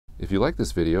If you like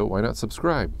this video, why not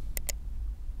subscribe?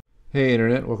 Hey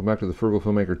Internet, welcome back to the Frugal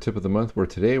Filmmaker Tip of the Month, where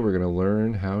today we're going to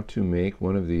learn how to make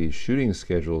one of the shooting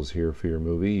schedules here for your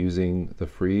movie using the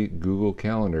free Google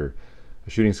Calendar. A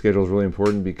shooting schedule is really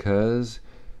important because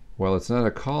while it's not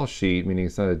a call sheet, meaning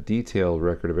it's not a detailed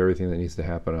record of everything that needs to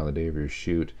happen on the day of your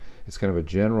shoot, it's kind of a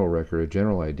general record, a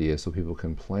general idea, so people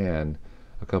can plan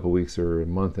a couple weeks or a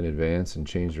month in advance and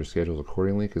change their schedules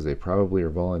accordingly, because they probably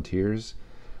are volunteers,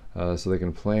 so they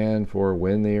can plan for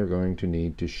when they are going to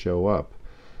need to show up.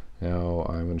 Now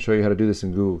I'm going to show you how to do this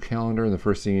in Google Calendar, and the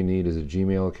first thing you need is a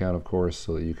Gmail account, of course,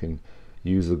 so that you can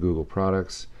use the Google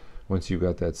products. Once you've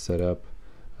got that set up,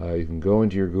 you can go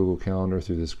into your Google Calendar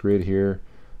through this grid here.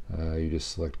 You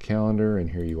just select Calendar, and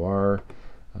here you are.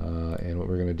 And what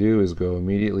we're going to do is go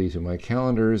immediately to My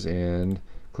Calendars and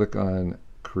click on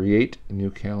Create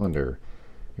New Calendar.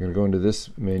 You're going to go into this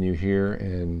menu here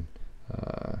and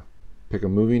pick a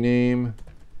movie name,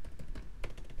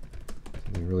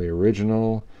 something really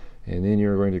original, and then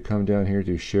you're going to come down here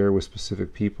to Share with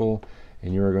Specific People,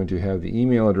 and you are going to have the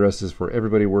email addresses for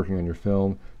everybody working on your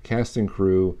film, cast and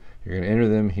crew. You're going to enter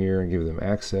them here and give them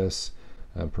access,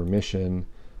 permission.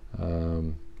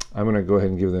 I'm going to go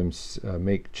ahead and give them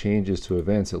make changes to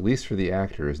events, at least for the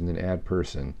actors, and then add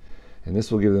person. And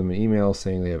this will give them an email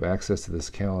saying they have access to this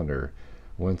calendar.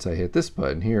 Once I hit this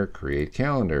button here, Create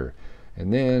Calendar,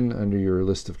 and then under your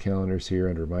list of calendars here,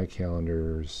 under My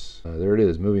Calendars, there it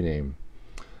is, movie name.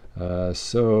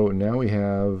 So now we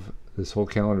have this whole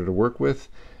calendar to work with,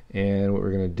 and what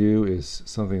we're going to do is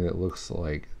something that looks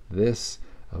like this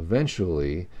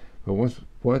eventually.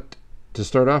 But to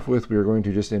start off with, we are going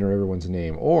to just enter everyone's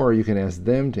name, or you can ask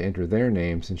them to enter their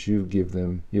name since you've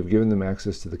given them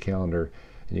access to the calendar,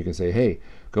 and you can say, hey,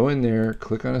 go in there,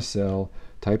 click on a cell,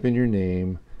 type in your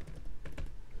name.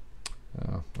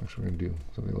 Actually, we're going to do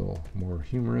something a little more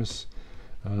humorous,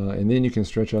 and then you can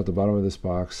stretch out the bottom of this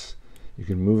box. You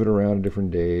can move it around on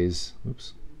different days.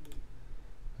 Oops.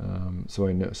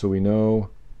 So we know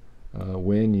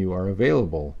when you are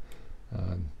available,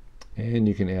 and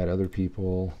you can add other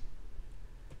people.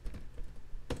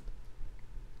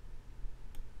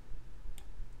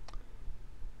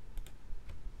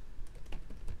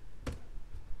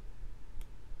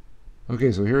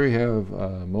 Okay, so here we have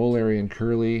Mo, Larry, and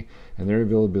Curly, and their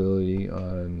availability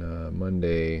on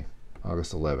Monday,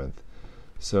 August 11th.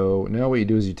 So now what you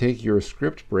do is you take your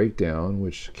script breakdown,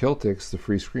 which Celtx, the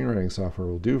free screenwriting software,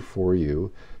 will do for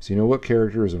you, so you know what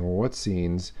characters and what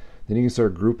scenes. Then you can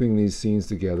start grouping these scenes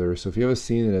together. So if you have a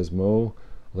scene that has Mo,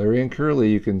 Larry, and Curly,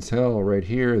 you can tell right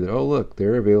here that, oh look,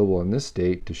 they're available on this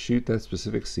date to shoot that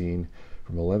specific scene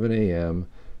from 11 a.m.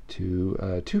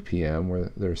 to 2 p.m. where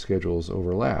their schedules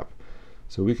overlap.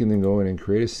 So we can then go in and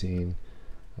create a scene.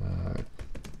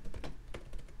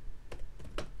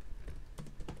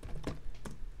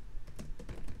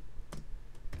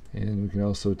 And we can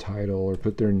also title or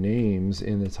put their names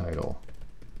in the title.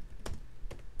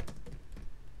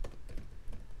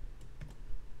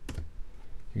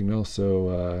 You can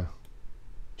also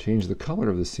change the color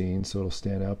of the scene so it'll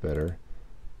stand out better.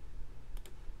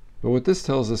 But what this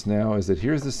tells us now is that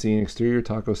here's the scene, exterior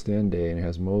taco stand day, and it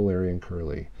has Mo, Larry, and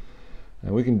Curly.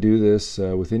 And we can do this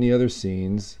with any other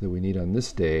scenes that we need on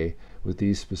this day with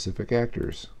these specific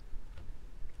actors.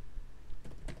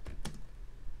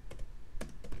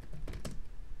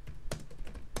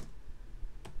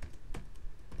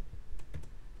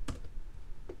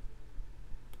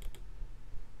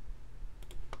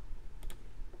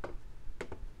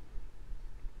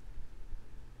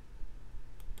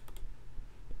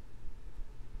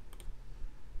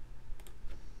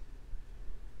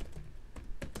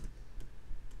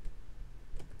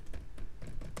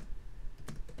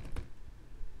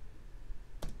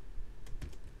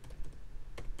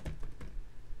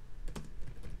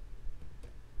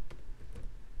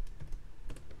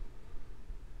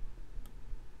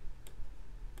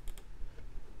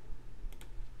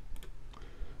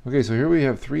 Okay, so here we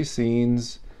have three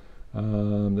scenes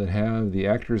that have the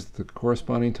actors at the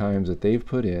corresponding times that they've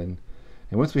put in.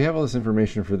 And once we have all this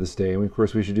information for this day, and of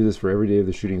course we should do this for every day of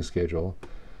the shooting schedule,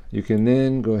 you can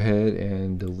then go ahead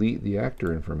and delete the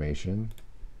actor information.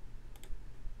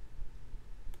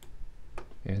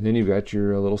 And then you've got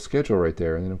your little schedule right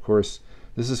there. And then of course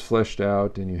this is fleshed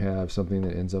out, and you have something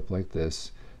that ends up like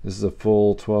this. This is a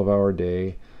full 12-hour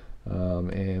day.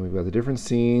 And we've got the different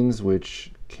scenes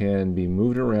which can be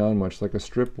moved around much like a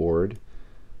strip board.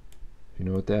 If you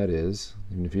know what that is.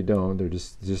 Even if you don't, they're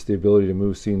just the ability to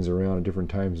move scenes around at different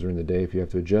times during the day if you have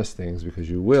to adjust things, because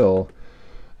you will.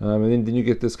 And then you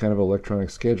get this kind of electronic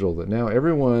schedule that now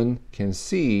everyone can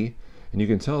see and you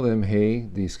can tell them, hey,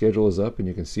 the schedule is up, and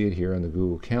you can see it here on the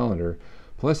Google Calendar.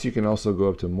 Plus, you can also go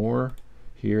up to More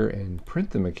here and print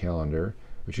them a calendar,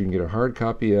 which you can get a hard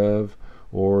copy of,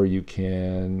 or you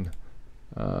can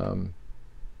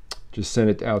just send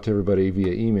it out to everybody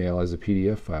via email as a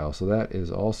PDF file. So that is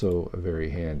also very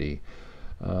handy.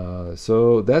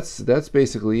 So that's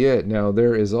basically it. Now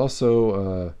there is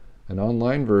also an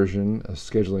online version of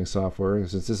scheduling software.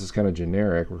 Since this is kind of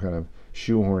generic, we're kind of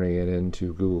shoehorning it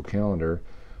into Google Calendar.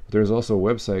 But there's also a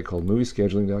website called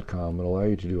moviescheduling.com that will allow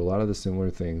you to do a lot of the similar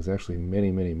things, actually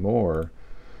many, many more.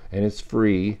 And it's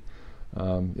free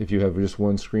if you have just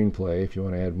one screenplay. If you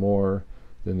want to add more,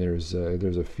 then there's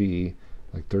a fee,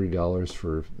 like $30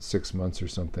 for 6 months or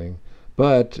something.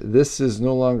 But this is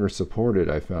no longer supported,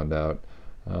 I found out.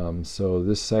 So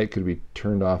this site could be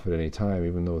turned off at any time,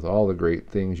 even though with all the great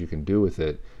things you can do with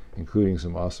it, including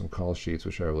some awesome call sheets,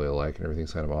 which I really like, and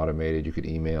everything's kind of automated. You could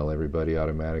email everybody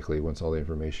automatically once all the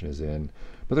information is in.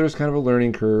 But there's kind of a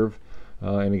learning curve,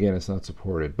 and again, it's not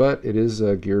supported. But it is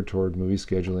geared toward movie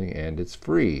scheduling, and it's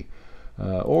free.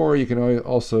 Or you can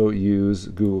also use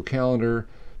Google Calendar,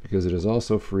 because it is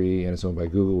also free, and it's owned by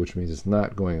Google, which means it's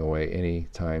not going away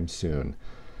anytime soon.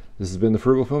 This has been the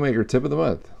Frugal Filmmaker Tip of the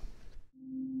Month.